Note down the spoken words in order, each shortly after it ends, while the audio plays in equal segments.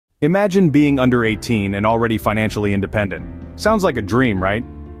Imagine being under 18 and already financially independent. Sounds like a dream, right?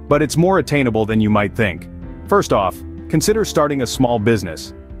 But it's more attainable than you might think. First off, consider starting a small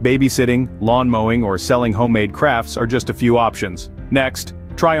business. Babysitting, lawn mowing, or selling homemade crafts are just a few options. Next,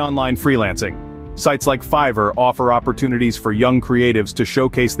 try online freelancing. Sites like Fiverr offer opportunities for young creatives to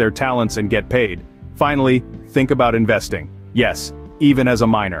showcase their talents and get paid. Finally, think about investing. Yes, even as a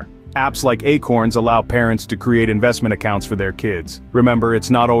minor. Apps like Acorns allow parents to create investment accounts for their kids. Remember, it's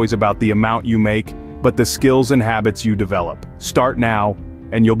not always about the amount you make, but the skills and habits you develop. Start now,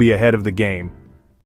 and you'll be ahead of the game.